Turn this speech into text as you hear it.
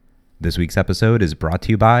This week's episode is brought to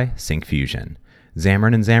you by Syncfusion.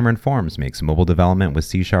 Xamarin and Xamarin Forms makes mobile development with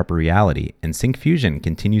C# a reality, and Syncfusion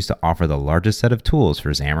continues to offer the largest set of tools for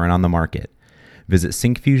Xamarin on the market. Visit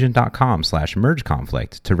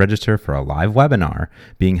syncfusion.com/mergeconflict to register for a live webinar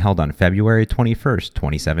being held on February 21st,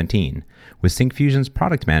 2017, with Syncfusion's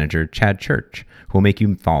product manager, Chad Church, who will make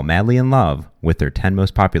you fall madly in love with their 10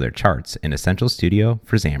 most popular charts in Essential Studio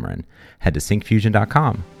for Xamarin. Head to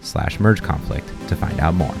syncfusion.com/mergeconflict to find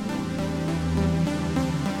out more.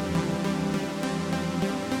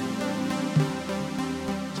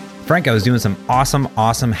 Frank, I was doing some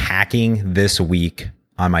awesome hacking this week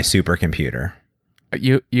on my supercomputer.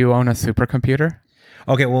 You own a supercomputer?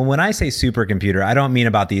 Okay, well, when I say supercomputer, I don't mean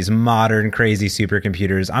about these modern crazy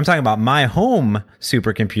supercomputers. I'm talking about my home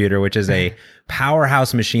supercomputer, which is a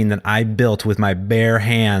powerhouse machine that I built with my bare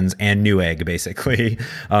hands and Newegg, basically,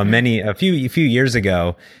 a few years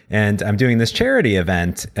ago. And I'm doing this charity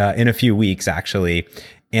event in a few weeks, actually.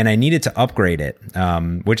 And I needed to upgrade it,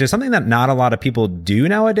 which is something that not a lot of people do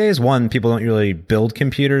nowadays. One, people don't really build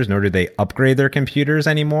computers, nor do they upgrade their computers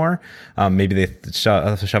anymore. Maybe they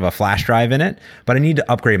shove a flash drive in it. But I need to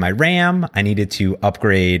upgrade my RAM. I needed to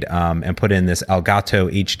upgrade and put in this Elgato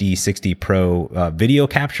HD 60 Pro video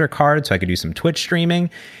capture card so I could do some Twitch streaming.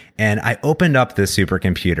 And I opened up this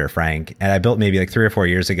supercomputer, Frank, and I built maybe like 3 or 4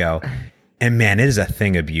 years ago. And man, it is a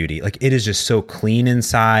thing of beauty. Like, it is just so clean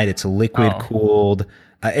inside. It's liquid cooled.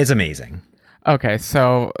 It's amazing. Okay,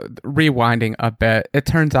 so rewinding a bit, it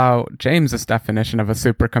turns out James's definition of a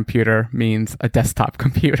supercomputer means a desktop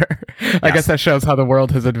computer. I guess that shows how the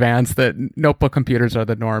world has advanced, that notebook computers are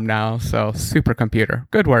the norm now. So supercomputer,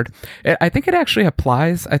 good word. I think it actually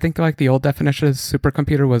applies. I think like the old definition of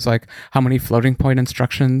supercomputer was like how many floating point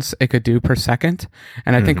instructions it could do per second.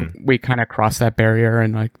 And I think we kind of crossed that barrier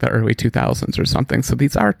in like the early 2000s or something. So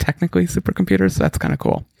these are technically supercomputers. So that's kind of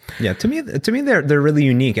cool. Yeah, to me, they're really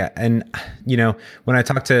unique. And you know, when I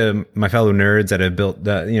talk to my fellow nerds that have built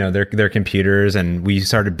their computers, and we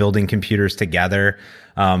started building computers together,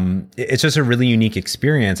 it's just a really unique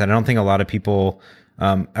experience. And I don't think a lot of people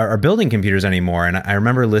are building computers anymore. And I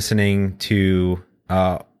remember listening to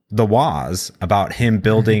the Woz about him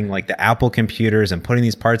building like the Apple computers and putting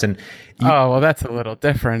these parts. And that's a little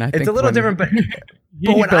different. It's a little different, but.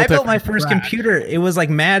 But when I built my first computer, it was like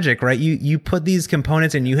magic, right? You put these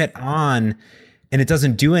components and you hit on, and it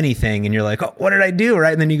doesn't do anything, and you're like, oh, what did I do,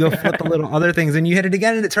 right? And then you go flip the little other things, and you hit it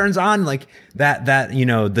again, and it turns on like that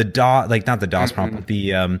the DOS, like not the DOS prompt, but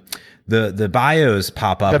the BIOS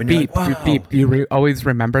pop up. The beep, beep. Do you always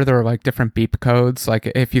remember there were like different beep codes? Like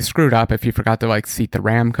if you screwed up, if you forgot to like seat the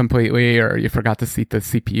RAM completely, or you forgot to seat the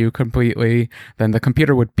CPU completely, then the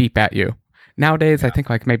computer would beep at you. Nowadays, I think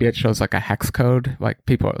like maybe it shows like a hex code. Like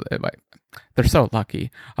people like they're so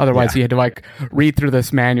lucky. Otherwise, you had to like read through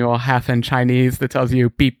this manual half in Chinese that tells you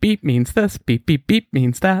beep beep means this, beep beep beep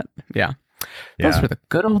means that. Yeah. Those were the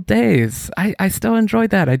good old days. I still enjoyed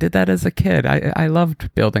that. I did that as a kid. I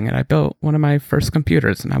loved building it. I built one of my first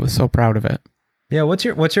computers, and I was so proud of it. Yeah, what's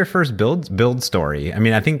your first build story? I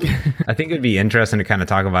mean, I think it'd be interesting to kind of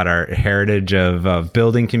talk about our heritage of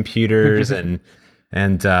building computers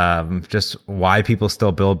and just why people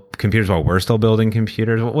still build computers while we're still building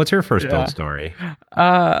computers. What's your first build story?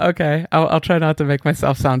 Okay. I'll try not to make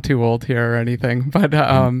myself sound too old here or anything, but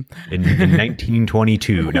in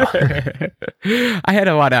 1922. No. I had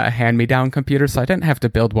a lot of hand-me-down computers, so I didn't have to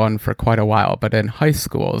build one for quite a while. But in high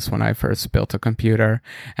school is when I first built a computer,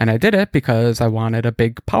 and I did it because I wanted a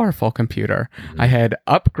big, powerful computer. I had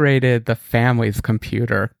upgraded the family's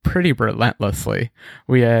computer pretty relentlessly.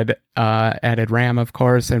 We had added RAM, of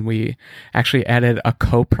course, and we actually added a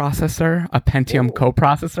coprocessor, a Pentium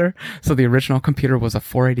coprocessor. So the original computer was a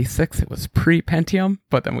 486. It was pre-Pentium,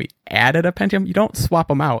 but then we added a Pentium. You don't swap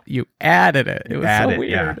them out. You added it. It was so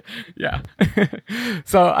weird. Yeah.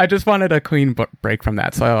 So I just wanted a clean break from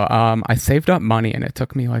that. So I saved up money, and it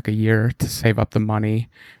took me like a year to save up the money.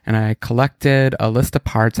 And I collected a list of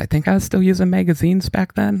parts. I think I was still using magazines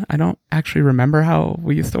back then. I don't actually remember how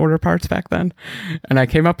we used to order parts back then. And I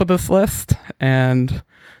came up with this list and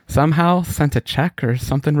somehow sent a check or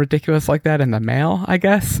something ridiculous like that in the mail, I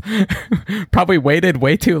guess. Probably waited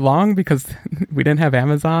way too long because we didn't have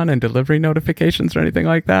Amazon and delivery notifications or anything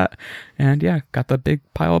like that. And yeah, got the big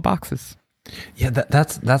pile of boxes. Yeah,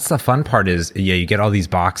 that's the fun part is, you get all these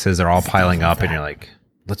boxes, they're all piling up, and you're like,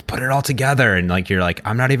 let's put it all together. And like, you're like,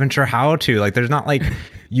 I'm not even sure how to. Like, there's not like,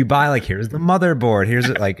 you buy like, here's the motherboard, here's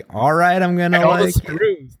it, like, all right, I'm gonna all the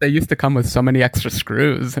screws. They used to come with so many extra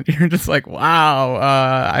screws, and you're just like, wow,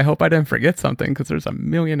 I hope I didn't forget something, because there's a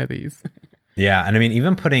million of these. Yeah, and I mean,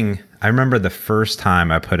 even I remember the first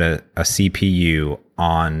time I put a CPU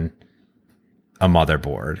on a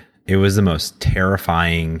motherboard. It was the most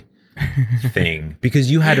terrifying thing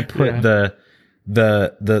because you had to put the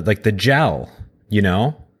like the gel, you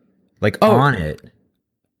know, like on it.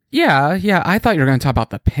 Yeah. I thought you were going to talk about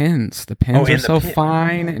the pins. The pins are so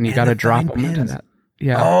fine, and you got to drop them into that.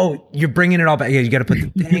 Yeah. Oh, you're bringing it all back. Yeah, you got to put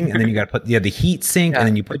the thing, and then you got to put the heat sink, and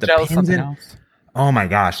then you put the pins in. Else. Oh my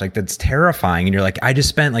gosh, like that's terrifying. And you're like, I just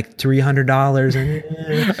spent like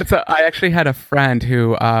 $300. So I actually had a friend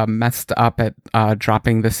who messed up at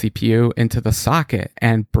dropping the CPU into the socket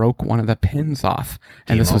and broke one of the pins off.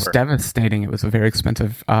 And this was devastating. It was a very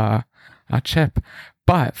expensive chip.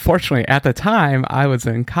 But fortunately, at the time, I was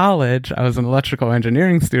in college. I was an electrical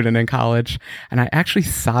engineering student in college, and I actually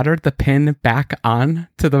soldered the pin back on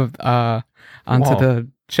to the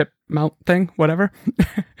chip mount thing, whatever.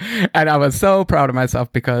 And I was so proud of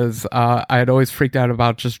myself because I had always freaked out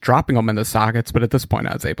about just dropping them in the sockets. But at this point,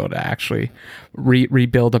 I was able to actually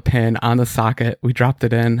rebuild a pin on the socket. We dropped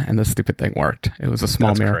it in, and the stupid thing worked. It was a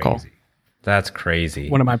small miracle. Crazy. That's crazy.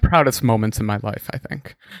 One of my proudest moments in my life, I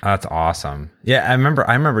think. That's awesome. Yeah, I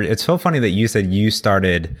remember. It's so funny that you said you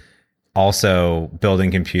started also building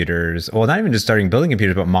computers. Well, not even just starting building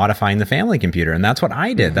computers, but modifying the family computer. And that's what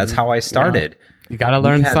I did. That's how I started. Yeah. You got to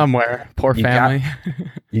learn somewhere. Poor family.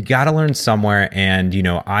 You got to learn somewhere. And, you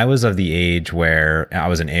know, I was of the age where I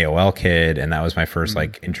was an AOL kid, and that was my first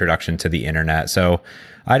like introduction to the internet. So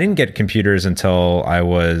I didn't get computers until I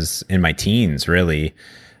was in my teens, really.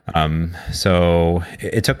 So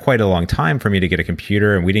it took quite a long time for me to get a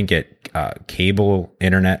computer, and we didn't get cable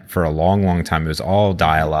internet for a long, long time. It was all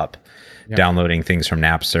dial up, downloading things from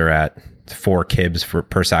Napster at 4 kibs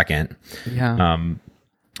per second. Yeah.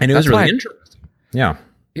 And it was really interesting. Yeah.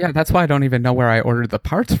 Yeah, that's why I don't even know where I ordered the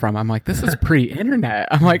parts from. I'm like, this is pre-internet.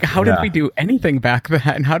 I'm like, how did we do anything back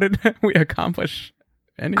then? How did we accomplish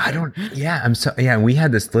anything? We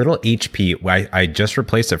had this little HP. I just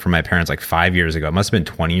replaced it for my parents like 5 years ago. It must have been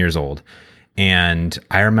 20 years old. And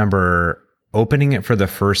I remember opening it for the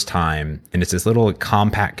first time, and it's this little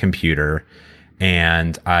compact computer.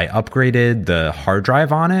 And I upgraded the hard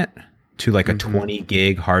drive on it to like a 20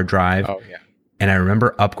 gig hard drive. Oh, yeah. And I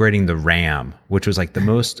remember upgrading the RAM, which was like the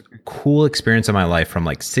most cool experience of my life, from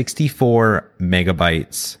like 64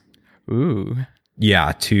 megabytes. Ooh.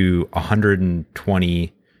 Yeah, to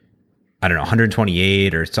 120, I don't know,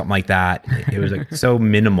 128 or something like that. It was like so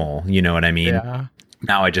minimal, you know what I mean? Yeah.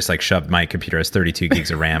 Now I just like shoved my computer as 32 gigs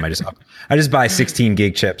of RAM. I just buy 16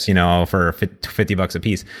 gig chips, you know, for $50 a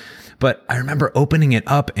piece. But I remember opening it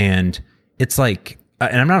up, and it's like,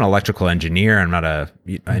 and I'm not an electrical engineer. I'm not a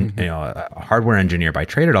hardware engineer by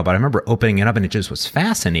trade at all. But I remember opening it up, and it just was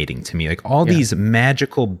fascinating to me. Like all these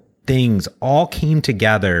magical things all came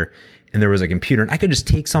together, and there was a computer, and I could just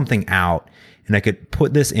take something out, and I could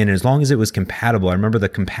put this in as long as it was compatible. I remember the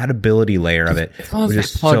compatibility layer of it. As long as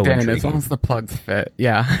it's plugged in, as long as the plugs fit.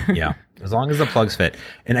 Yeah. Yeah. As long as the plugs fit.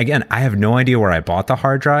 And again, I have no idea where I bought the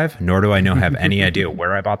hard drive, nor do I have any idea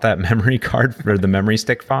where I bought that memory card for the memory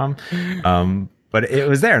stick from. But it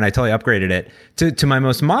was there, and I totally upgraded it to my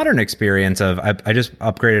most modern experience of I just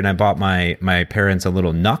upgraded and I bought my parents a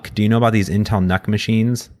little NUC. Do you know about these Intel NUC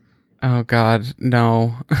machines? Oh God,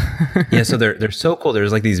 no. Yeah, so they're so cool.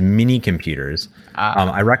 There's like these mini computers.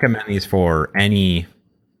 I recommend these for anyone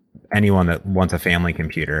that wants a family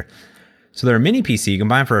computer. So they're a mini PC. You can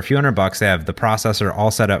buy them for a few $100. They have the processor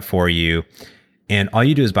all set up for you, and all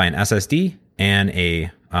you do is buy an SSD and a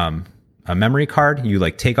memory card. You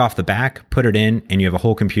like take off the back, put it in, and you have a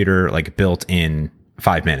whole computer like built in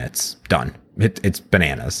 5 minutes. Done. It's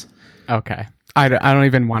bananas. Okay. I don't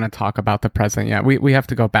even want to talk about the present yet. We have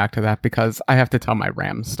to go back to that because I have to tell my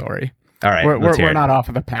RAM story. All right. We're not off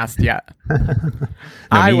of the past yet.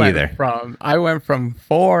 I went from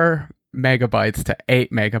 4 megabytes to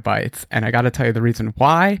 8 megabytes, and I got to tell you the reason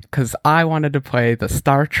why, because I wanted to play the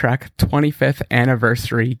Star Trek 25th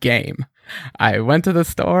anniversary game. I went to the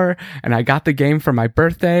store and I got the game for my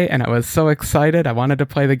birthday, and I was so excited. I wanted to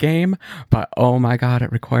play the game, but oh my God,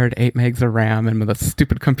 it required 8 megs of RAM, and the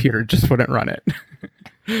stupid computer just wouldn't run it.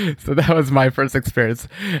 So that was my first experience,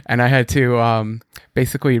 and I had to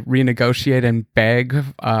basically renegotiate and beg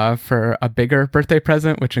for a bigger birthday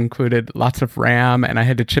present, which included lots of RAM, and I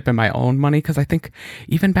had to chip in my own money because I think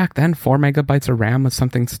even back then 4 megabytes of RAM was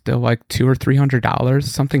something still like $200 or $300,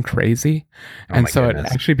 something crazy. And so it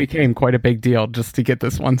actually became quite a big deal just to get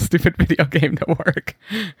this one stupid video game to work.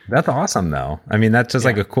 That's awesome, though. I mean, that's just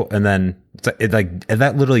like a cool, and then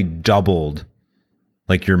that literally doubled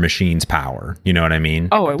like your machine's power. You know what I mean?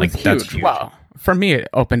 Oh, it was like, huge. That's huge. Wow. for me, it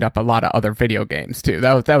opened up a lot of other video games too.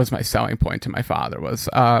 That was my selling point to my father was,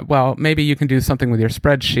 well, maybe you can do something with your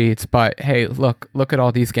spreadsheets, but hey, look at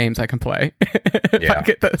all these games I can play. If I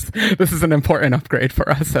get this is an important upgrade for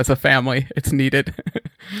us as a family. It's needed.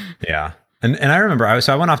 Yeah. And I remember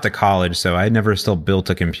I went off to college, so I never still built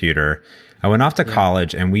a computer. I went off to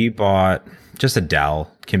college and we bought just a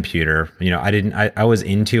Dell computer. I was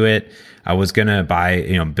into it. I was going to buy,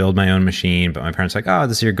 build my own machine, but my parents were like, oh,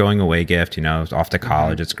 this is your going away gift, off to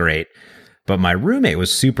college. It's great. But my roommate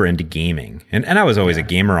was super into gaming. And I was always a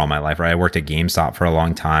gamer all my life, right? I worked at GameStop for a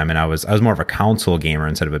long time and I was more of a console gamer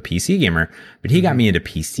instead of a PC gamer, but he got me into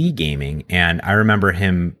PC gaming. And I remember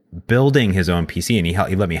him building his own PC and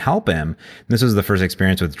he let me help him. And this was the first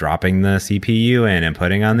experience with dropping the CPU in and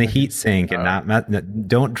putting on the heat sink and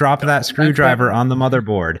don't drop that screwdriver on the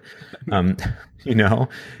motherboard.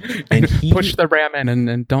 And he push the RAM in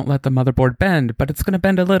and don't let the motherboard bend, but it's going to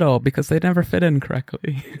bend a little because they never fit in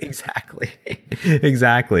correctly. Exactly.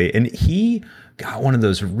 And he got one of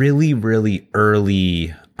those really, really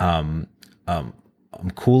early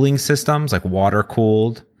cooling systems, like water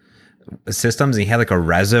cooled systems. And he had like a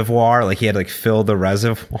reservoir, like he had to like fill the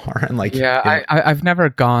reservoir and like I've never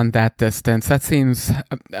gone that distance. That seems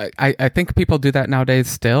I think people do that nowadays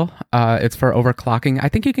still. It's for overclocking. I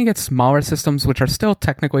think you can get smaller systems which are still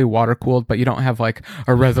technically water cooled, but you don't have like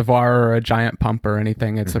a reservoir or a giant pump or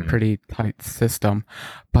anything. It's a pretty tight system.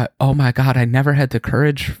 But oh my God, I never had the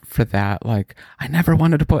courage for that. Like I never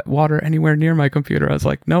wanted to put water anywhere near my computer. I was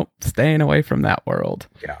like, nope, staying away from that world.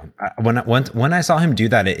 Yeah. When I saw him do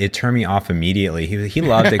that, it turned me off immediately. He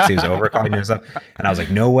loved it because he was overclocking and stuff. And I was like,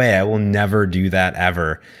 no way, I will never do that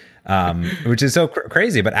ever. Which is so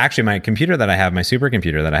crazy. But actually my computer that I have, my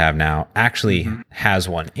supercomputer that I have now actually has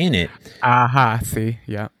one in it. See,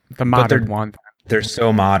 yeah. The modern one. They're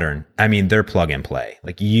so modern. I mean, they're plug and play.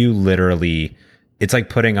 Like you literally, it's like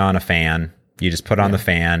putting on a fan. You just put on the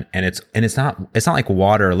fan and it's not like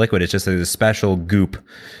water or liquid. It's just a special goop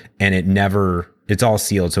and it's all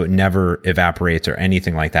sealed. So it never evaporates or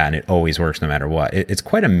anything like that. And it always works no matter what. It's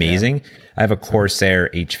quite amazing. Yeah. I have a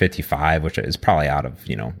Corsair H55, which is probably out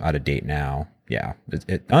of date now. Yeah.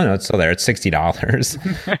 It's still there. It's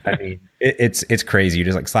 $60. I mean, it's crazy. You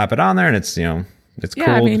just like slap it on there and it's, it's cool.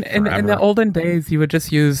 Yeah, I mean, in the olden days, you would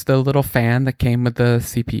just use the little fan that came with the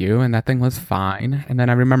CPU, and that thing was fine. And then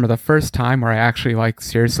I remember the first time where I actually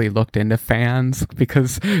seriously looked into fans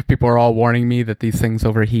because people were all warning me that these things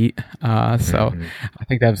overheat. So I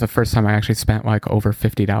think that was the first time I actually spent over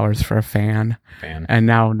 $50 for a fan. And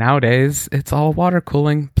nowadays, it's all water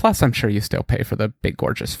cooling. Plus, I'm sure you still pay for the big,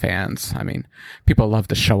 gorgeous fans. I mean, people love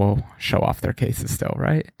to show off their cases still,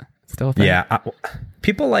 right? Still a thing. Yeah.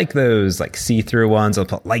 People like those see-through ones. They'll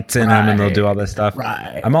put lights in them and they'll do all this stuff.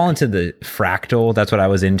 Right. I'm all into the fractal. That's what I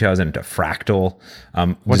was into. I was into fractal.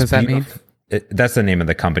 What does that mean? That's the name of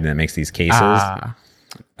the company that makes these cases. I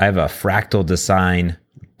have a Fractal Define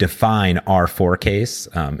R4 case.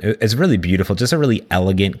 It's really beautiful. Just a really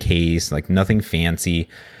elegant case, nothing fancy.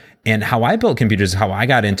 And how I built computers, how I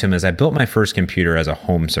got into them is I built my first computer as a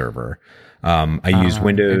home server. I used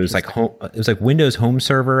Windows, it was Windows Home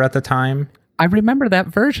Server at the time. I remember that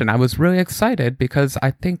version. I was really excited because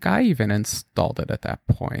I think I even installed it at that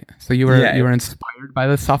point. So you were inspired by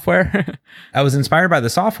the software? I was inspired by the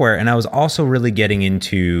software, and I was also really getting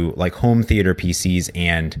into home theater PCs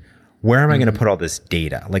and where am I going to put all this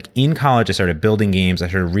data? In college, I started building games. I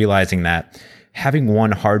started realizing that having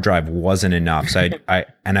one hard drive wasn't enough. So I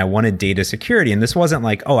wanted data security. And this wasn't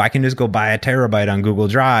I can just go buy a terabyte on Google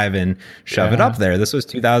Drive and shove it up there. This was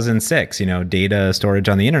 2006. Data storage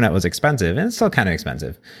on the internet was expensive, and it's still kind of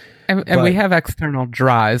expensive. And we have external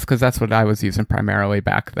drives because that's what I was using primarily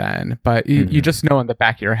back then. But you just know in the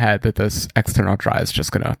back of your head that this external drive is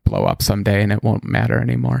just going to blow up someday and it won't matter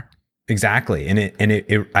anymore. Exactly.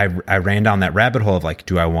 I ran down that rabbit hole of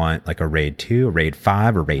do I want a RAID 2, a RAID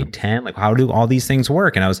 5, or RAID 10? How do all these things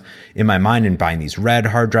work? And I was in my mind and buying these red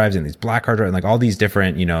hard drives and these black hard drives, and all these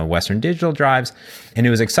different, Western Digital drives. And it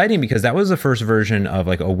was exciting because that was the first version of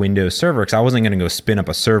a Windows server, because I wasn't going to go spin up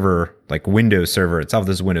a server Windows server itself.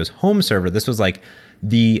 This is Windows Home Server. This was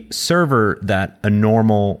the server that a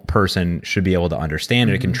normal person should be able to understand.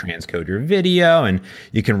 It can transcode your video and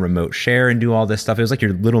you can remote share and do all this stuff. It was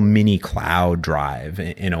your little mini cloud drive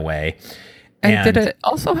in a way. And did it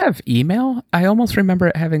also have email? I almost remember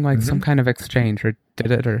it having some kind of Exchange, or did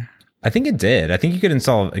it? Or I think it did. I think it could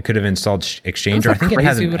have installed Exchange. It was a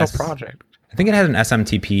crazy little project. I think it had an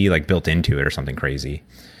SMTP built into it or something crazy.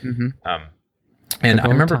 And I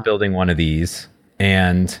remember building one of these,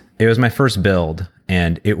 and it was my first build.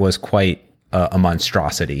 And it was quite a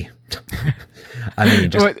monstrosity. I mean,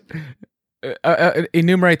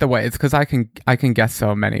 Enumerate the ways, because I can guess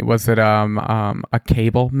so many. Was it a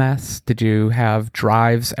cable mess? Did you have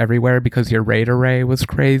drives everywhere because your RAID array was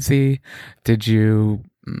crazy? Did you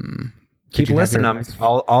Keep listening.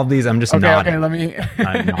 All these. I'm just nodding. Okay, let me.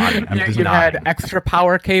 I'm nodding. I'm just you nodding. had extra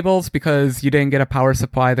power cables because you didn't get a power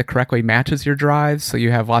supply that correctly matches your drives, so you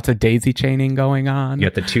have lots of daisy chaining going on. You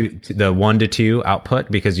got the 1 to 2 output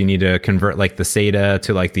because you need to convert like the SATA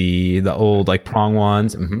to like the old like prong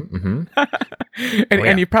ones. And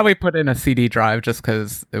you probably put in a CD drive just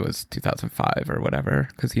because it was 2005 or whatever,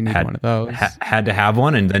 because you need one of those. Had to have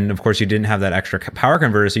one, and then of course you didn't have that extra power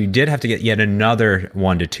converter, so you did have to get yet another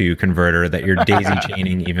 1 to 2 converter that you're daisy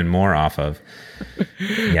chaining even more off of.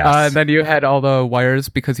 Yes. And then you had all the wires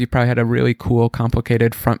because you probably had a really cool,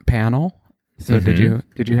 complicated front panel. So did you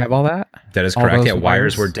have all that? That is correct. Yeah,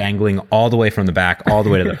 wires were dangling all the way from the back, all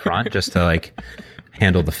the way to the front, just to like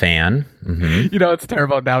handle the fan. You know, it's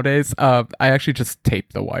terrible nowadays. I actually just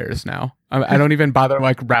tape the wires now. I don't even bother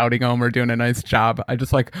like routing them or doing a nice job. I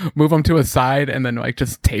just like move them to a side and then like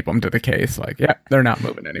just tape them to the case. Like, yeah, they're not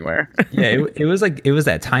moving anywhere. Yeah, it was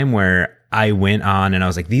that time where I went on and I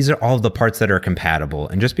was like, these are all the parts that are compatible.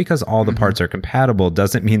 And just because all the parts are compatible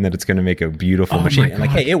doesn't mean that it's going to make a beautiful machine. And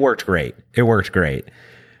like, hey, it worked great.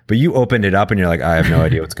 But you opened it up and you're like, I have no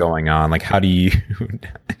idea what's going on. Like, how do you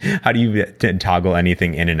toggle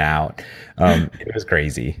anything in and out? It was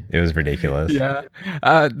crazy. It was ridiculous. Yeah.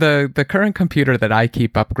 The current computer that I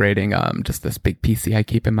keep upgrading, just this big PC I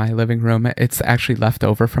keep in my living room, it's actually left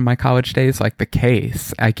over from my college days. Like the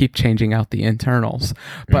case, I keep changing out the internals,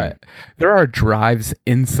 but there are drives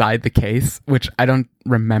inside the case, which I don't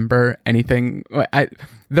remember anything.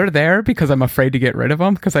 They're there because I'm afraid to get rid of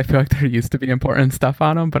them because I feel like there used to be important stuff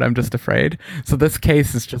on them, but I'm just afraid. So this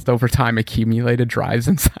case is just over time accumulated drives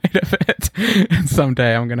inside of it. And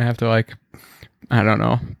someday I'm going to have to like, I don't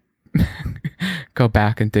know, go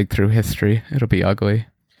back and dig through history. It'll be ugly.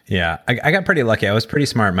 Yeah, I got pretty lucky. I was pretty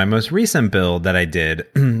smart. My most recent build that I did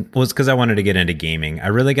was because I wanted to get into gaming. I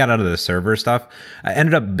really got out of the server stuff. I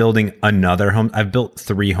ended up building another home. I've built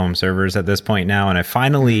 3 home servers at this point now, and I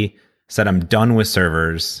finally said I'm done with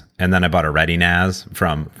servers. And then I bought a ReadyNAS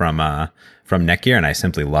from Netgear, and I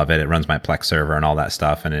simply love it. It runs my Plex server and all that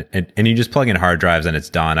stuff, and and you just plug in hard drives and it's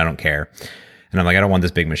done. I don't care. And I'm like, I don't want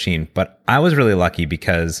this big machine. But I was really lucky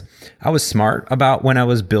because I was smart about when I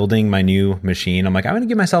was building my new machine. I'm like, I'm going to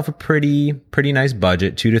give myself a pretty nice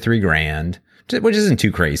budget, $2,000 to $3,000, which isn't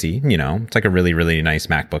too crazy. You know, it's like a really, really nice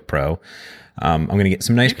MacBook Pro. I'm going to get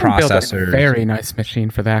some nice processors. Build a very nice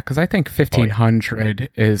machine for that, because I think 1,500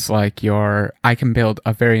 is like I can build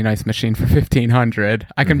a very nice machine for 1,500.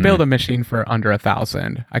 I can build a machine for under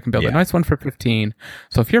 1,000. I can build a nice one for 15.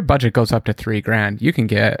 So if your budget goes up to $3,000, you can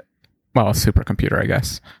get, well, a supercomputer, I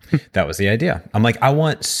guess. That was the idea. I'm like, I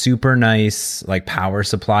want super nice like power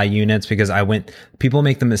supply units, because people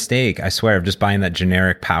make the mistake, I swear, of just buying that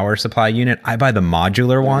generic power supply unit. I buy the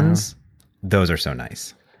modular ones. Those are so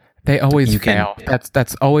nice. They always fail.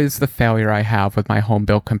 That's always the failure I have with my home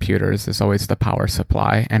built computers, is always the power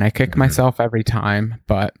supply. And I kick myself every time.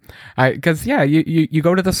 But you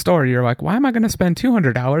go to the store, you're like, why am I going to spend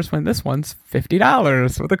 $200 when this one's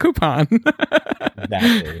 $50 with a coupon?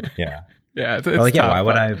 Exactly. Yeah. Yeah, it's like, tough,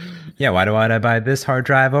 why do I buy this hard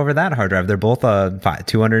drive over that hard drive? They're both a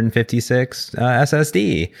 256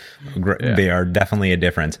 SSD. They are definitely a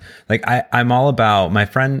difference. Like I'm all about I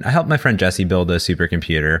helped my friend Jesse build a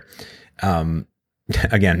supercomputer.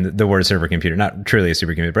 Again, the word supercomputer, not truly a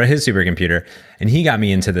supercomputer, but his supercomputer. And he got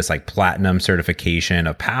me into this like platinum certification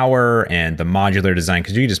of power and the modular design,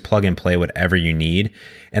 because you just plug and play whatever you need.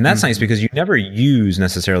 And that's nice because you never use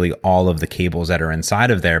necessarily all of the cables that are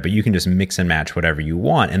inside of there, but you can just mix and match whatever you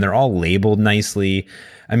want. And they're all labeled nicely.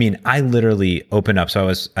 I mean, I literally opened up. So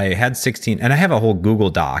I had 16, and I have a whole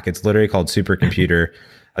Google Doc. It's literally called Supercomputer.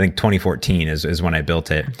 I think 2014 is when I built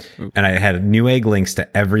it. And I had Newegg links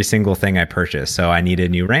to every single thing I purchased. So I needed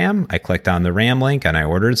new RAM. I clicked on the RAM link and I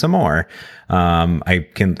ordered some more. I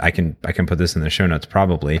can put this in the show notes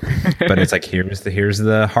probably, but it's like, here's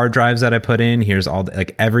the hard drives that I put in. Here's all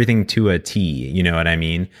like everything to a T, you know what I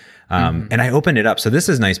mean? And I opened it up. So this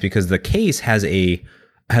is nice because the case has a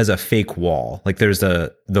fake wall. Like there's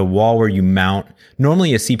the wall where you mount,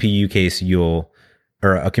 normally a CPU case,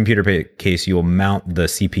 or a computer case, you'll mount the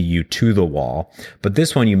CPU to the wall. But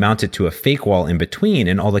this one, you mount it to a fake wall in between,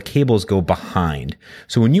 and all the cables go behind.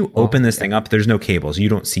 So when you open this thing up, there's no cables. You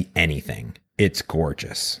don't see anything. It's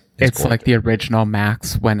gorgeous. It's gorgeous. Like the original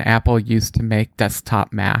Macs. When Apple used to make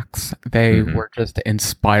desktop Macs, they were just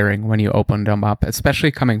inspiring when you opened them up, especially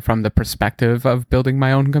coming from the perspective of building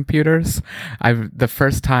my own computers. The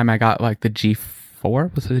first time I got like the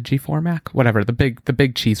G4. Was it a G4 Mac? Whatever, the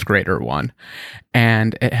big cheese grater one.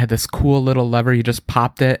 And it had this cool little lever. You just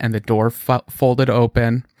popped it and the door folded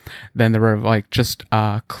open. Then there were like just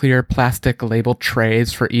clear plastic labeled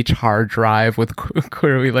trays for each hard drive with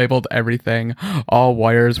clearly labeled everything. All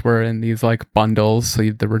wires were in these like bundles, so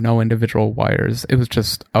there were no individual wires. It was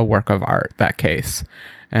just a work of art, that case.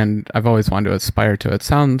 And I've always wanted to aspire to it.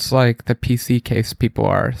 Sounds like the PC case people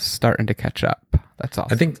are starting to catch up. That's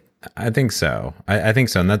awesome. I think so. I think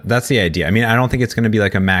so. And that's the idea. I mean, I don't think it's going to be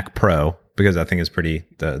like a Mac Pro, because I think it's pretty,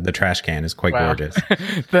 the trash can is quite gorgeous.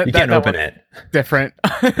 You can't open it. Different.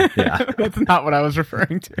 Yeah. That's not what I was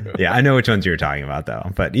referring to. Yeah, I know which ones you're talking about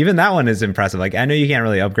though. But even that one is impressive. Like, I know you can't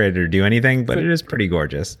really upgrade it or do anything, but it is pretty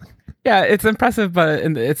gorgeous. Yeah, it's impressive, but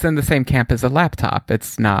it's in the same camp as a laptop.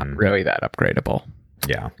 It's not really that upgradable.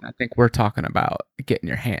 Yeah. I think we're talking about getting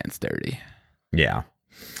your hands dirty. Yeah.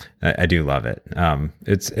 I do love it.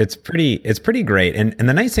 It's pretty great. And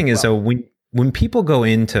the nice thing is, so when people go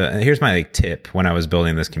into, here's my like tip when I was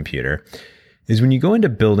building this computer, is when you go into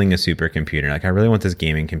building a supercomputer, like I really want this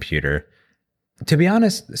gaming computer, to be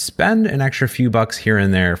honest, spend an extra few bucks here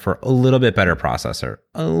and there for a little bit better processor,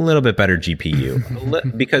 a little bit better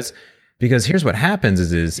GPU, because here's what happens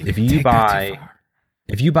is if you buy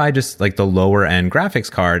just like the lower end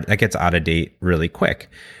graphics card, that gets out of date really quick.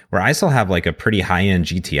 Where I still have like a pretty high end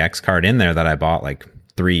GTX card in there that I bought like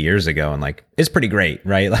 3 years ago, and like it's pretty great,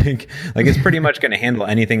 right? Like it's pretty much going to handle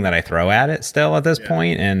anything that I throw at it still at this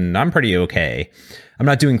point, and I'm pretty okay. I'm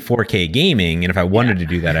not doing 4K gaming, and if I wanted to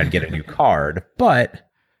do that, I'd get a new card. But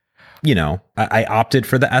you know, I opted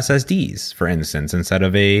for the SSDs, for instance, instead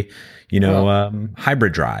of a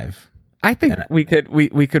hybrid drive. I think we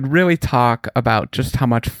could really talk about just how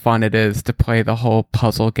much fun it is to play the whole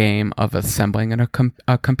puzzle game of assembling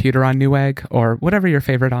a computer on Newegg or whatever your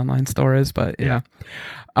favorite online store is. But yeah,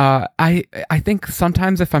 I think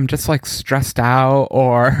sometimes if I'm just like stressed out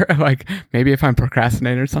or like maybe if I'm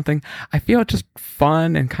procrastinating or something, I feel just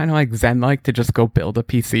fun and kind of like zen-like to just go build a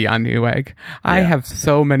PC on Newegg. Yeah. I have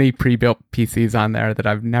so many pre-built PCs on there that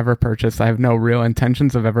I've never purchased. I have no real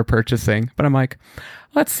intentions of ever purchasing, but I'm like,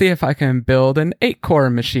 let's see if I can build an 8-core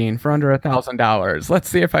machine for under $1,000. Let's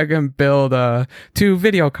see if I can build a 2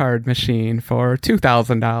 video card machine for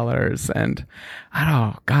 $2,000. And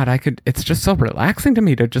oh God, it's just so relaxing to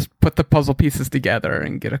me to just put the puzzle pieces together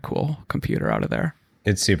and get a cool computer out of there.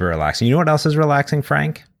 It's super relaxing. You know what else is relaxing,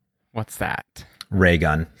 Frank? What's that?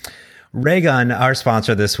 Raygun. Raygun, our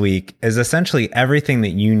sponsor this week, is essentially everything that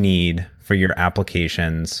you need for your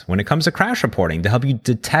applications when it comes to crash reporting to help you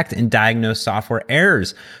detect and diagnose software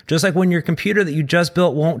errors. Just like when your computer that you just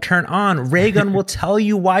built won't turn on, Raygun will tell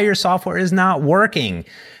you why your software is not working.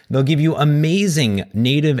 They'll give you amazing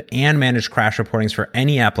native and managed crash reportings for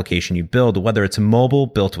any application you build, whether it's mobile,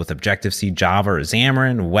 built with Objective-C, Java, or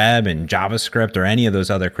Xamarin, web, and JavaScript, or any of those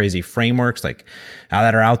other crazy frameworks like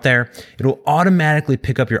that are out there. It'll automatically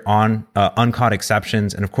pick up your uncaught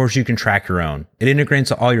exceptions, and of course, you can track your own. It integrates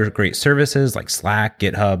to all your great services like Slack,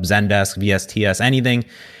 GitHub, Zendesk, VSTS, anything,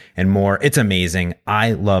 and more. It's amazing.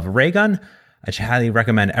 I love Raygun. I should highly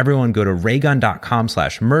recommend everyone go to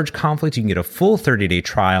raygun.com/mergeconflict. You can get a full 30-day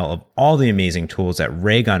trial of all the amazing tools that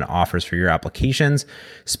Raygun offers for your applications.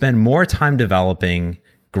 Spend more time developing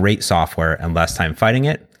great software and less time fighting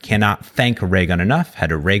it. Cannot thank Raygun enough. Head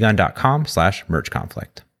to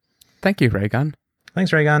raygun.com/mergeconflict. Thank you, Raygun.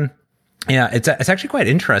 Thanks, Raygun. Yeah, it's actually quite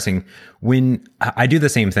interesting when I do the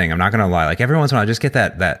same thing. I'm not going to lie. Like every once in a while, I just get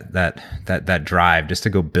that drive just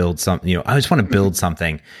to go build something. You know, I just want to build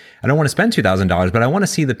something. I don't want to spend $2,000, but I want to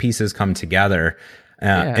see the pieces come together.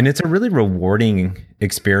 And it's a really rewarding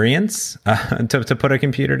experience to put a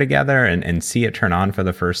computer together and see it turn on for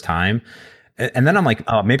the first time. And then I'm like,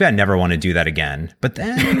 oh, maybe I never want to do that again. But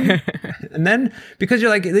then, and then because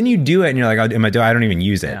you're like, then you do it and you're like, oh, I don't even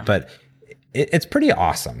use it. Yeah. But it's pretty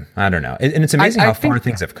awesome. I don't know. And it's amazing how far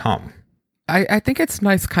things have come. I think it's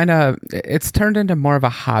nice, it's turned into more of a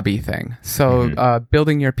hobby thing. So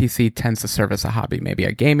building your PC tends to serve as a hobby, maybe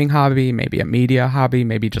a gaming hobby, maybe a media hobby,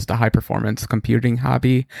 maybe just a high performance computing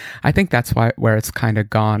hobby. I think that's where it's kind of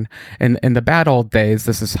gone. In the bad old days,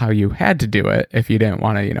 this is how you had to do it if you didn't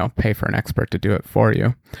want to, pay for an expert to do it for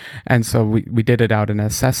you. And so we did it out of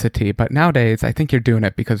necessity. But nowadays, I think you're doing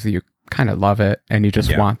it because you kind of love it and you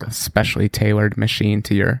just want a specially tailored machine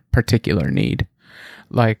to your particular need.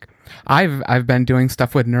 Like I've been doing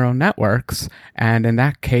stuff with neural networks, and in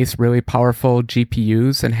that case, really powerful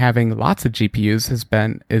GPUs and having lots of GPUs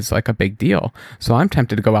is like a big deal. So I'm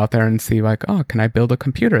tempted to go out there and see like, oh, can I build a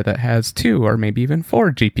computer that has 2 or maybe even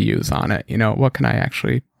 4 GPUs on it? What can I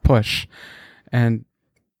actually push? And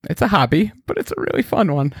it's a hobby, but it's a really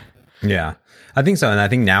fun one. Yeah, I think so. And I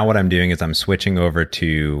think now what I'm doing is I'm switching over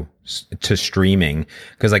to streaming,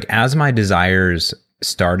 because like as my desires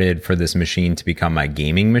started for this machine to become my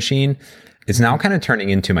gaming machine, it's now kind of turning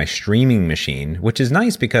into my streaming machine, which is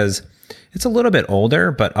nice because it's a little bit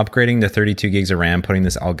older, but upgrading to 32 gigs of RAM, putting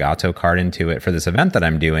this Elgato card into it for this event that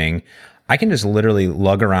I'm doing, I can just literally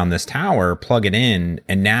lug around this tower, plug it in,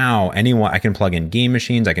 and now I can plug in game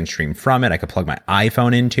machines, I can stream from it, I can plug my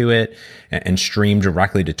iPhone into it and stream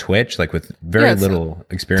directly to Twitch, like with very little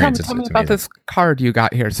experience. Tell me about this card you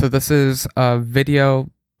got here. So this is a video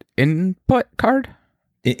input card?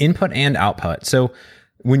 Input and output. So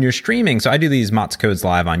when you're streaming, so I do these Mott's Codes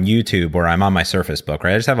live on YouTube where I'm on my Surface Book,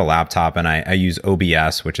 right? I just have a laptop and I use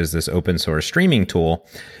OBS, which is this open source streaming tool.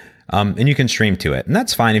 And you can stream to it. And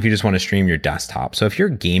that's fine if you just want to stream your desktop. So if you're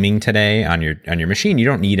gaming today on your machine, you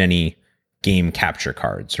don't need any game capture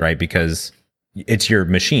cards, right? Because it's your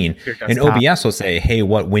machine. And OBS will say, hey,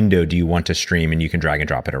 what window do you want to stream? And you can drag and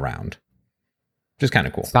drop it around. Which is kind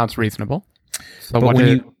of cool. Sounds reasonable. So but what's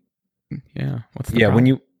the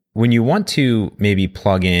problem? When you want to maybe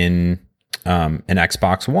plug in an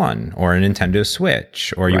Xbox One or a Nintendo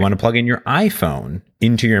Switch, or you want to plug in your iPhone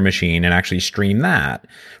into your machine and actually stream that,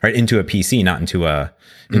 right, into a PC, not into a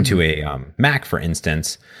Mac, for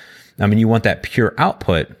instance. I mean, you want that pure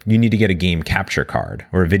output, you need to get a game capture card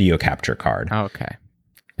or a video capture card. Okay.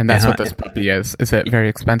 And that's what this puppy is. Is it very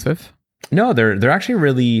expensive? No, they're actually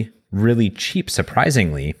really, really cheap,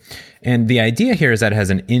 surprisingly. And the idea here is that it has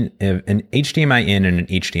an HDMI in and an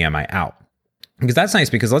HDMI out. Because that's nice,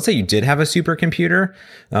 because let's say you did have a supercomputer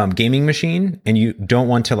gaming machine and you don't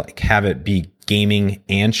want to like have it be gaming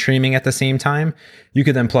and streaming at the same time. You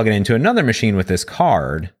could then plug it into another machine with this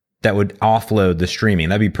card that would offload the streaming.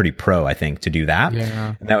 That'd be pretty pro, I think, to do that.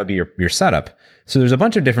 Yeah. And that would be your setup. So there's a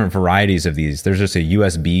bunch of different varieties of these. There's just a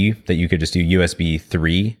USB that you could just do USB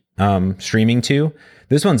 3 streaming to.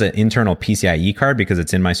 This one's an internal PCIe card because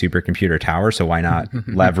it's in my supercomputer tower. So why not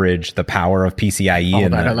leverage the power of PCIe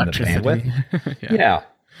and the bandwidth? Yeah.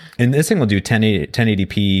 And this thing will do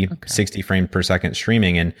 1080p, 60 frames per second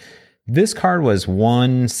streaming. And this card was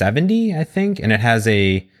 $170, I think. And it has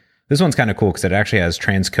this one's kind of cool because it actually has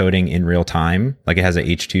transcoding in real time. Like it has a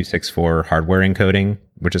H.264 hardware encoding,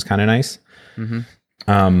 which is kind of nice. Mm-hmm.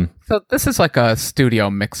 So this is like a studio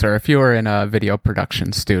mixer. If you were in a video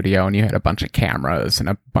production studio and you had a bunch of cameras and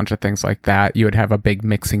a bunch of things like that, you would have a big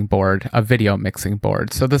mixing board, a video mixing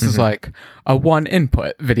board. So this is like a one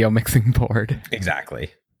input video mixing board. Exactly.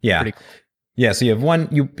 Yeah. Pretty cool. Yeah. So you have one,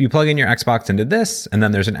 you plug in your Xbox into this, and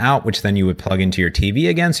then there's an out, which then you would plug into your TV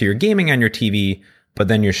again. So you're gaming on your TV, but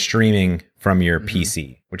then you're streaming from your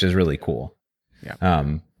PC, which is really cool. Yeah.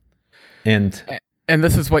 And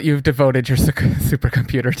this is what you've devoted your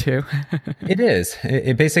supercomputer to. It is.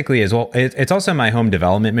 It basically is. Well, it's also my home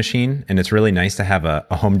development machine, and it's really nice to have a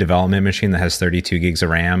home development machine that has 32 gigs of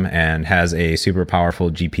RAM and has a super powerful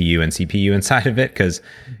GPU and CPU inside of it, because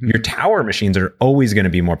your tower machines are always going to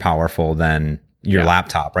be more powerful than your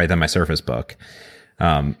laptop, right? Than my Surface Book.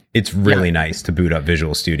 It's really nice to boot up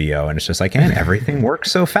Visual Studio, and it's just like, man, everything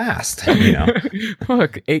works so fast, you know?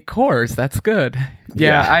 Look, 8 cores, that's good.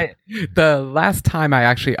 Yeah. The last time I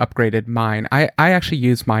actually upgraded mine, I actually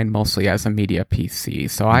use mine mostly as a media PC.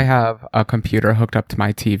 So I have a computer hooked up to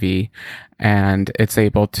my TV, and it's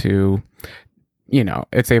able to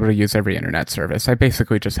use every internet service. I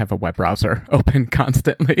basically just have a web browser open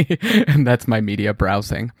constantly, and that's my media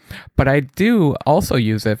browsing. But I do also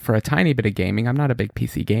use it for a tiny bit of gaming. I'm not a big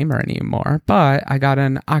PC gamer anymore, but I got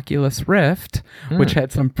an Oculus Rift, which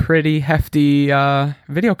had some pretty hefty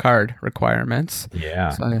video card requirements. Yeah.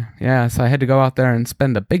 So I had to go out there and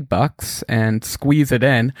spend the big bucks and squeeze it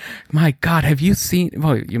in. My God, have you seen,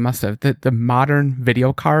 well, you must have, the modern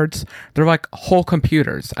video cards, they're like whole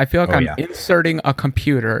computers. I feel like I'm inserting a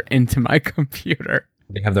computer into my computer.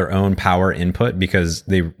 They have their own power input because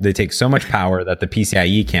they take so much power that the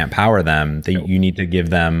PCIe can't power them. You need to give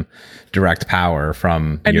them direct power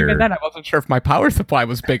from even then, I wasn't sure if my power supply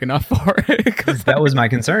was big enough for it. That was my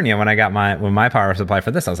concern. Yeah, when I got my power supply for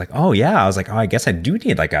this, I was like, I guess I do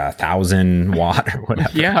need like 1,000 watt or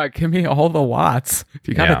whatever. Yeah, give me all the watts. If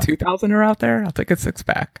you got a 2,000er out there, I'll take a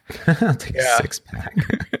 6-pack. I'll take a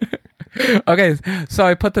 6-pack. Okay, so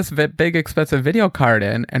I put this big expensive video card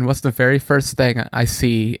in, and what's the very first thing I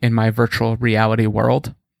see in my virtual reality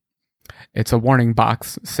world? it's a warning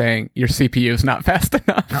box saying your CPU is not fast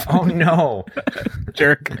enough. Oh no.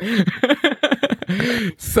 Jerk.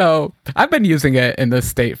 So I've been using it in this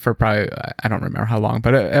state for probably, I don't remember how long,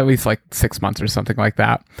 but at least like 6 months or something like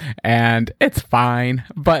that. And it's fine.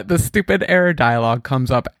 But the stupid error dialog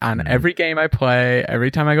comes up on every game I play.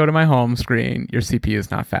 Every time I go to my home screen, your CPU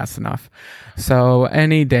is not fast enough. So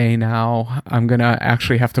any day now, I'm going to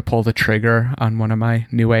actually have to pull the trigger on one of my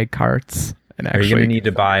Newegg carts. Are you going to need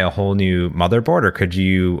to buy a whole new motherboard, or could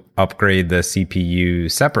you upgrade the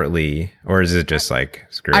CPU separately, or is it just like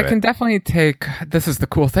screw it? I can definitely this is the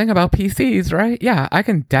cool thing about PCs, right? Yeah, I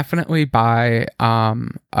can definitely buy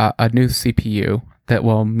a new CPU that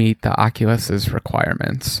will meet the Oculus's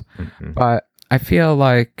requirements. Mm-hmm. But I feel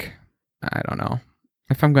like, I don't know,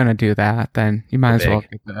 if I'm going to do that, then you might as well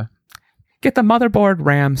get the motherboard,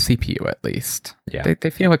 RAM, CPU at least. Yeah,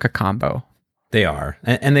 they feel like a combo. They are.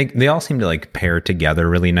 And they all seem to like pair together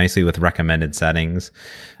really nicely with recommended settings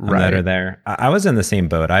that are there. I was in the same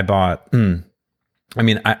boat. I bought,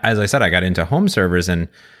 as I said, I got into home servers, and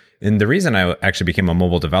the reason I actually became a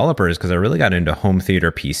mobile developer is because I really got into home theater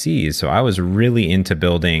PCs. So I was really into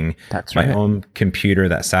building my own computer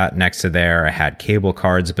that sat next to there. I had cable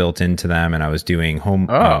cards built into them, and I was doing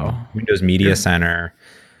Windows Media Center.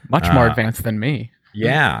 Much more advanced than me.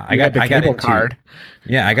 Yeah, I got cable card.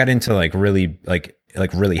 Yeah, I got into like really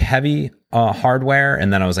heavy hardware,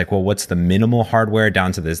 and then I was like, well, what's the minimal hardware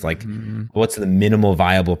down to this what's the minimal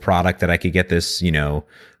viable product that I could get this,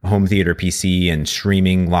 home theater PC and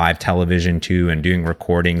streaming live television to and doing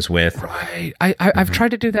recordings with. Right. I've tried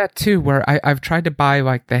to do that too, where I've tried to buy,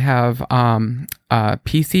 like, they have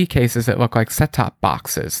PC cases that look like set-top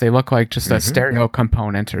boxes. They look like just a stereo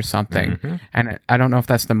component or something. Mm-hmm. And I don't know if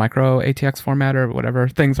that's the micro ATX format or whatever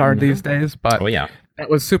things are these days, but it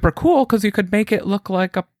was super cool because you could make it look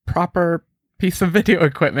like a proper piece of video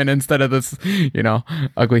equipment instead of this,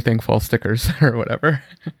 ugly thing full of stickers or whatever.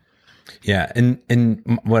 Yeah,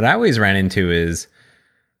 and what I always ran into is,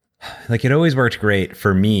 like, it always worked great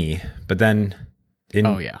for me, but then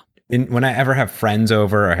when I ever have friends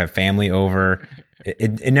over or have family over,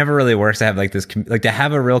 it never really works to have like this, like to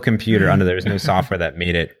have a real computer under there's no software that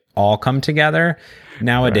made it all come together.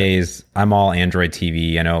 Nowadays, I'm all Android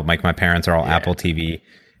TV. I know, like, my parents are all Apple TV.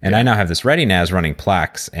 And I now have this ReadyNAS running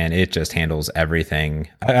Plex, and it just handles everything.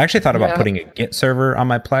 I actually thought about putting a Git server on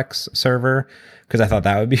my Plex server, because I thought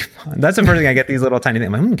that would be fun. That's the first thing I get, these little tiny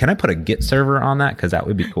things. I'm like, can I put a Git server on that? Because that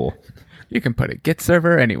would be cool. You can put a Git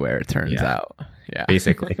server anywhere, it turns out. Yeah,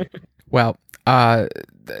 basically. Well,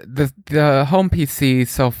 the home PC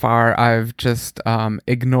so far, I've just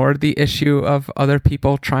ignored the issue of other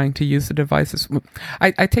people trying to use the devices.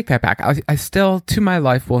 I take that back. I still, to my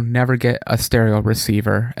life, will never get a stereo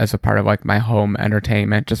receiver as a part of, like, my home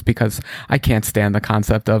entertainment, just because I can't stand the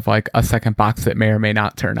concept of, like, a second box that may or may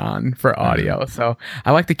not turn on for audio. So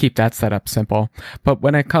I like to keep that setup simple. But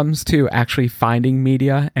when it comes to actually finding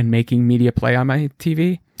media and making media play on my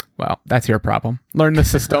TV, well, that's your problem. Learn the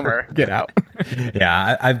system or get out.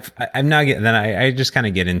 Yeah, I'm now getting. Then I just kind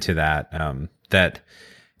of get into that. That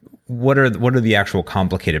what are the actual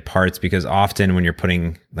complicated parts? Because often when you're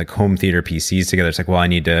putting, like, home theater PCs together, it's like, well, I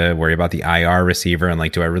need to worry about the IR receiver, and,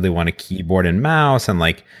 like, do I really want a keyboard and mouse, and,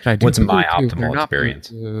 like, what's my optimal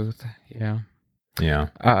experience? Yeah,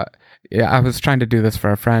 I was trying to do this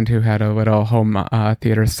for a friend who had a little home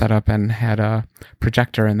theater setup and had a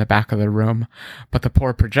projector in the back of the room, but the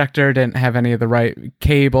poor projector didn't have any of the right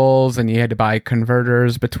cables, and you had to buy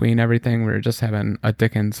converters between everything. We were just having a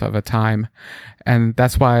dickens of a time, and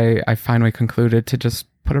that's why I finally concluded to just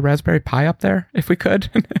put a Raspberry Pi up there if we could,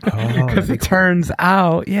 because it turns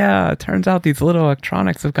out these little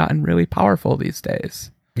electronics have gotten really powerful these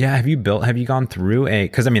days. Yeah, have you gone through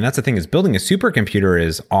because I mean, that's the thing, is building a supercomputer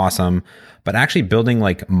is awesome, but actually building,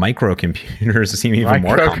 like, microcomputers seem even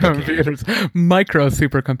more complicated. Micro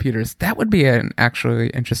supercomputers. That would be an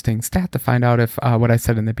actually interesting stat to find out if what I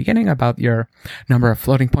said in the beginning about your number of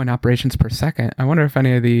floating point operations per second. I wonder if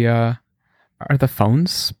any of are the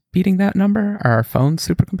phones beating that number? Are our phones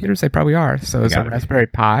supercomputers? They probably are. So is a Raspberry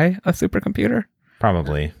Pi a supercomputer?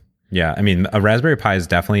 Probably. Yeah, I mean, a Raspberry Pi is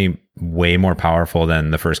definitely way more powerful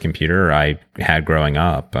than the first computer I had growing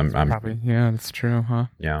up. Probably, yeah, that's true, huh?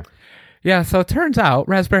 Yeah. Yeah, so it turns out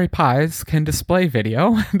Raspberry Pis can display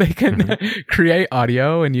video. They can create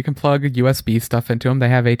audio, and you can plug USB stuff into them. They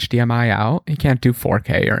have HDMI out. You can't do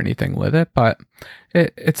 4K or anything with it, but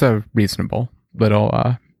it's a reasonable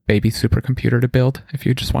little baby supercomputer to build if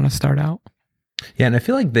you just want to start out. Yeah, and I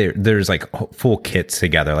feel like there's like full kits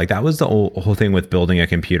together. Like that was the whole thing with building a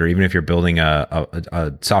computer. Even if you're building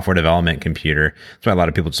a software development computer, that's why a lot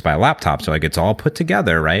of people just buy laptops. So like it's all put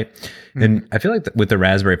together, right? Mm-hmm. And I feel like with the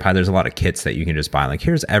Raspberry Pi, there's a lot of kits that you can just buy. Like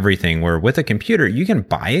here's everything. Where with a computer, you can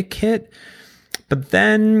buy a kit, but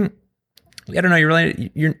then I don't know.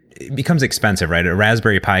 It becomes expensive, right? A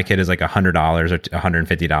Raspberry Pi kit is like $100 or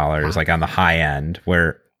 $150, like on the high end.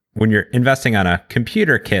 Where when you're investing on a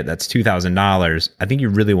computer kit that's $2,000, I think you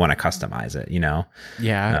really want to customize it, you know?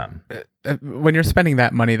 Yeah. When you're spending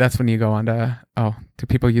that money, that's when you go on to, do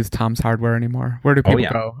people use Tom's Hardware anymore? Where do people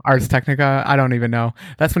go? Ars Technica? I don't even know.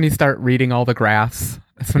 That's when you start reading all the graphs.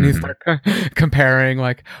 That's when you start comparing,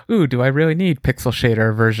 like, ooh, do I really need Pixel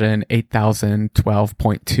Shader version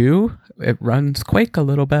 8012.2? It runs Quake a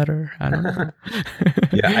little better. I don't know.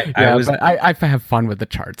 But I have fun with the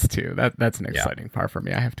charts too. That's an exciting part for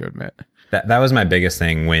me, I have to admit. That was my biggest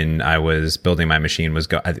thing when I was building my machine was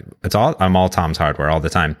I'm all Tom's Hardware all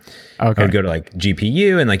the time. Okay. I would go to like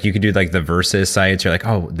GPU and like you could do like the versus sites. You're like,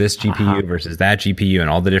 oh, this GPU versus that GPU and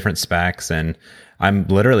all the different specs. And I'm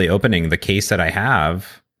literally opening the case that I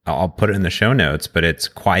have. I'll put it in the show notes, but it's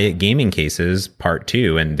Quiet Gaming Cases Part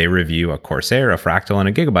 2, and they review a Corsair, a Fractal, and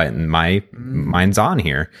a Gigabyte, and mine's on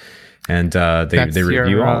here, and they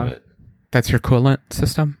review all of it. That's your coolant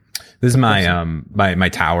system? This is my my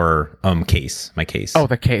tower case, my case. Oh,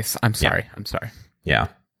 the case. I'm sorry. Yeah,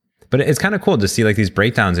 but it's kind of cool to see like these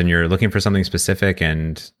breakdowns, and you're looking for something specific,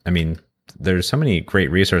 and I mean, there's so many great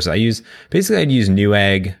resources. I'd use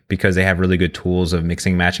Newegg because they have really good tools of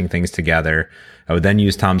mixing, matching things together. I would then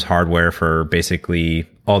use Tom's Hardware for basically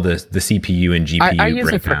all the CPU and GPU I use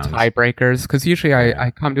breakdowns. It for tiebreakers because usually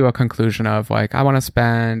I come to a conclusion of like I want to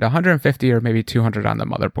spend 150 or maybe 200 on the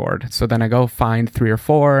motherboard. So then I go find 3 or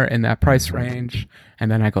 4 in that price range,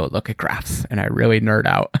 and then I go look at graphs and I really nerd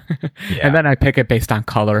out. And then I pick it based on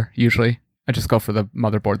color. Usually I just go for the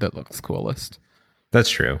motherboard that looks coolest. That's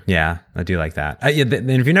true. Yeah, I do like that. And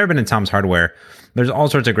if you've never been in Tom's Hardware, there's all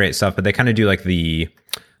sorts of great stuff, but they kind of do like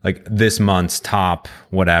this month's top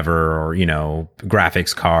whatever, or, you know,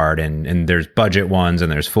 graphics card, and there's budget ones and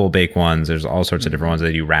there's full bake ones. There's all sorts of different ones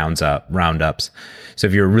that do roundups. So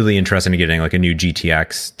if you're really interested in getting like a new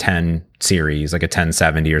GTX 10 series, like a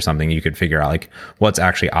 1070 or something, you could figure out like what's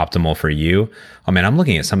actually optimal for you. Oh man, I'm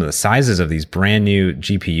looking at some of the sizes of these brand new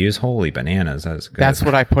GPUs. Holy bananas. That's good. That's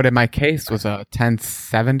what I put in my case was a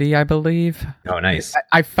 1070, I believe. Oh, nice.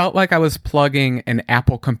 I felt like I was plugging an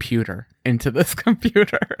Apple computer into this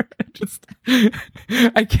computer. Just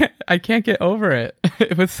I can't get over it.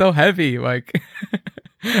 It was so heavy. Like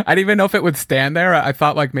I didn't even know if it would stand there. I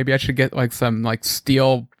thought like maybe I should get like some like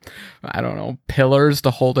steel, I don't know, pillars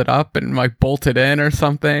to hold it up and like bolt it in or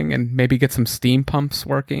something, and maybe get some steam pumps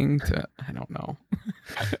working I don't know.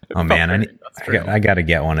 Oh man, I got to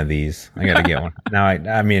get one of these. I got to get one. Now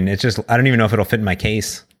I mean, it's just, I don't even know if it'll fit in my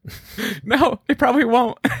case. No, it probably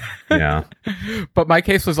won't. Yeah. But my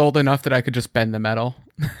case was old enough that I could just bend the metal.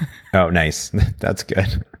 Oh, nice. That's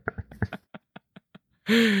good.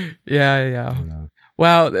 Yeah.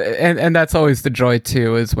 Well, and that's always the joy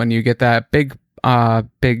too, is when you get that big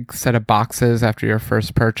set of boxes after your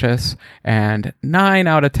first purchase, and 9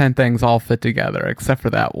 out of 10 things all fit together, except for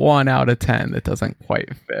that 1 out of 10 that doesn't quite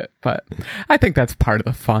fit. But I think that's part of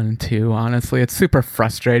the fun too, honestly. It's super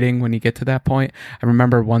frustrating when you get to that point. I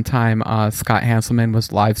remember one time Scott Hanselman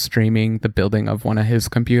was live streaming the building of one of his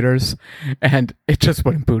computers, and it just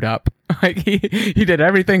wouldn't boot up. Like he did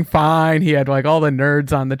everything fine. He had like all the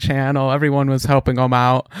nerds on the channel. Everyone was helping him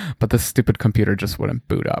out, but the stupid computer just wouldn't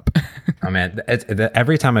boot up. Oh man,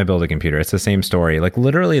 every time I build a computer, it's the same story. Like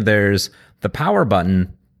literally there's the power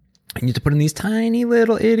button. You need to put in these tiny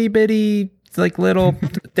little itty bitty like little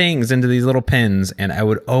things into these little pins. And I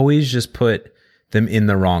would always just put them in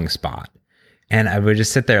the wrong spot. And I would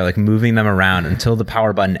just sit there like moving them around until the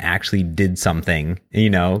power button actually did something, you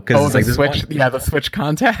know, because it's like the switch. The switch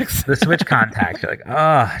contacts. The switch contacts. You're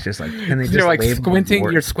like, just like, and they just you're like squinting.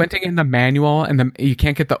 You're squinting in the manual, and you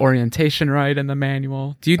can't get the orientation right in the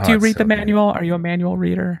manual. Do you read the manual? Are you a manual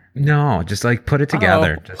reader? No, just like put it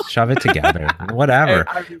together. Just shove it together. Whatever.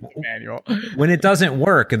 I read the manual. When it doesn't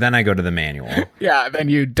work, then I go to the manual. Yeah, then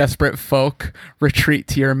you desperate folk retreat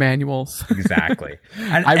to your manuals. Exactly.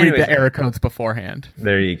 I read the error codes beforehand.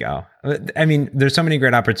 There you go. I mean, there's so many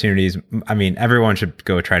great opportunities. I mean, everyone should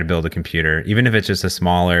go try to build a computer, even if it's just a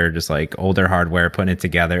smaller, just like older hardware, putting it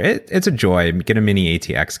together. It's a joy. Get a mini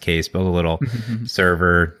ATX case, build a little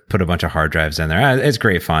server, put a bunch of hard drives in there. It's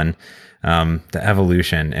great fun. The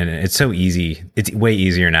evolution, and it's so easy. It's way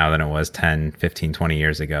easier now than it was 10, 15, 20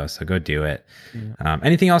 years ago. So go do it. Yeah.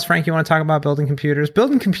 Anything else, Frank, you want to talk about building computers?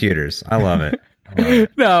 Building computers. I love it.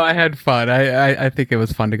 No, I had fun. I think it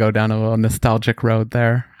was fun to go down a little nostalgic road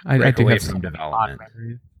there. I do away have from some development.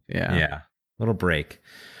 Yeah. Yeah. Little break.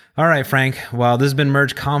 All right, Frank. Well, this has been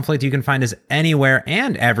Merge Conflict. You can find us anywhere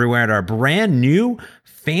and everywhere at our brand new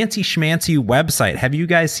fancy schmancy website. Have you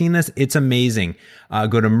guys seen this? It's amazing.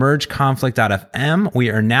 Go to mergeconflict.fm. We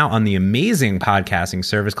are now on the amazing podcasting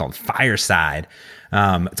service called Fireside.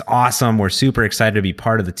 It's awesome. We're super excited to be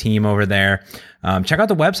part of the team over there. Check out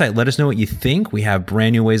the website. Let us know what you think. We have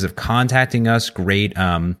brand new ways of contacting us. Great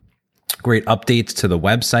updates to the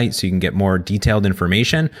website so you can get more detailed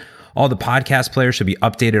information. All the podcast players should be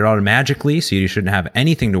updated automatically, so you shouldn't have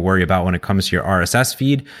anything to worry about when it comes to your RSS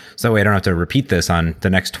feed. So that way I don't have to repeat this on the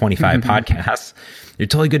next 25 podcasts. You're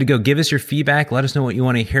totally good to go. Give us your feedback. Let us know what you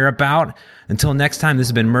want to hear about. Until next time, this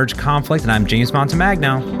has been Merge Conflict, and I'm James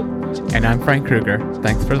Montemagno. And I'm Frank Krueger.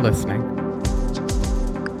 Thanks for listening.